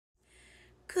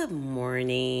Good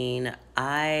morning.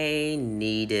 I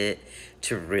needed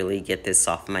to really get this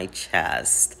off my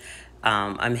chest.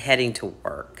 I'm heading to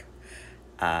work.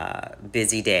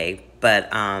 Busy day.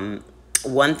 But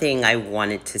one thing I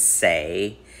wanted to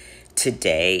say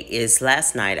today is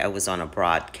last night I was on a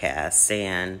broadcast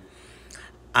and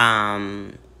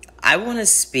I want to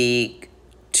speak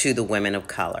to the women of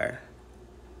color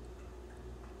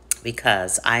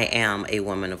because I am a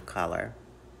woman of color.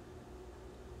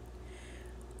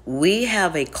 We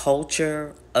have a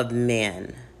culture of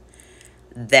men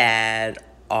that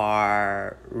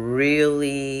are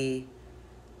really,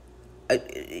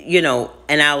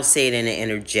 and I'll say it in an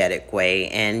energetic way,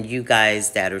 and you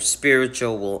guys that are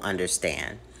spiritual will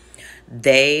understand.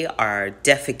 They are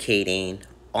defecating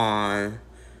on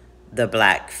the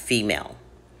black female.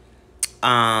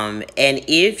 And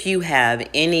if you have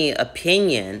any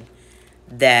opinion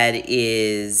that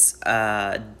is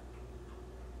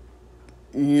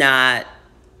not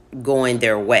going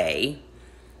their way,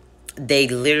 they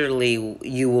literally,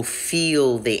 you will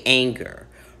feel the anger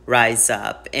rise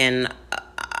up. And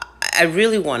I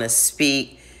really want to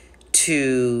speak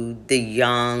to the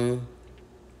young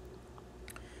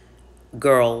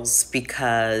girls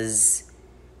because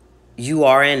you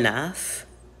are enough.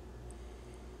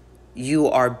 You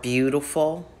are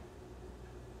beautiful.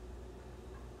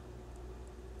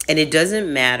 And it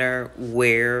doesn't matter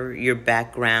where your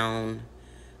background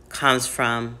comes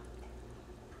from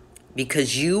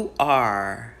because you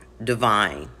are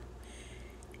divine.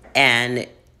 And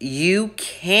you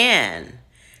can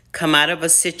come out of a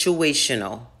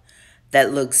situational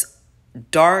that looks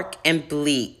dark and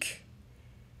bleak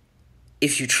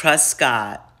if you trust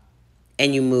God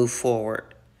and you move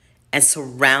forward and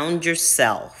surround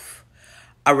yourself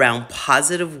around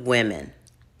positive women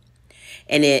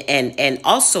and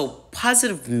also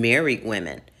positive married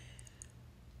women,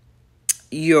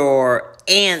 your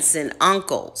aunts and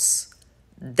uncles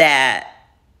that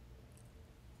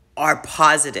are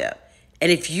positive.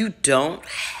 And if you don't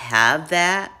have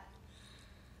that,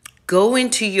 go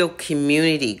into your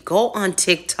community, go on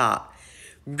TikTok,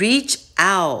 reach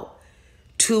out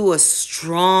to a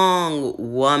strong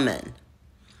woman,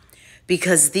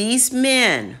 because these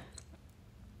men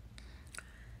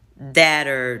that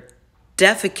are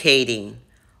defecating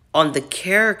on the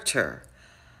character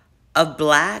of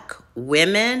black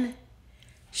women,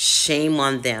 shame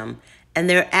on them. And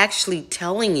they're actually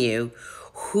telling you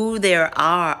who they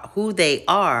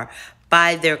are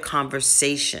by their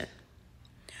conversation.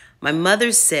 My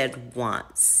mother said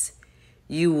once,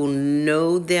 you will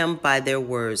know them by their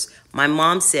words. My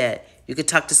mom said you could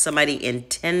talk to somebody in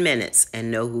 10 minutes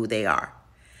and know who they are.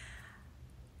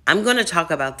 I'm going to talk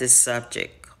about this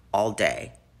subject all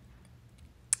day.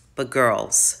 But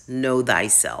girls, know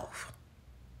thyself.